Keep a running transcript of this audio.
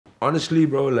Honestly,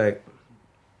 bro, like,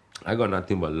 I got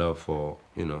nothing but love for,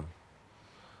 you know,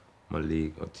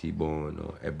 Malik or T-Bone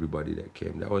or everybody that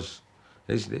came.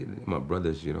 They my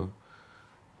brothers, you know.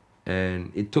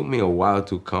 And it took me a while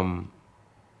to come,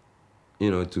 you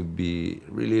know, to be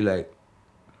really like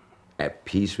at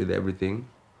peace with everything.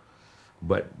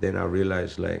 But then I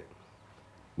realized like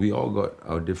we all got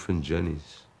our different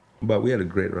journeys. But we had a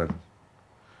great run.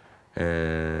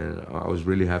 And I was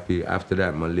really happy. After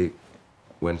that, Malik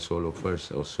went solo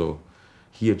first also.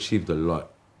 He achieved a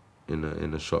lot in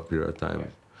a short period of time.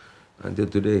 Right. Until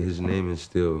today, his name is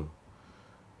still,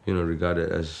 you know,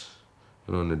 regarded as,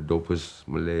 you know, the dopest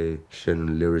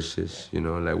Malaysian lyricist. You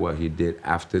know, like what he did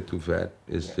after Too Fat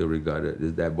is still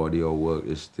regarded. That body of work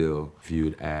is still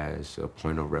viewed as a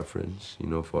point of reference, you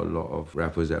know, for a lot of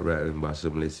rappers that rap in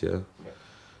Bahasa Malaysia.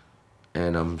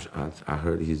 And I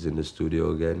heard he's in the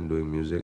studio again doing music.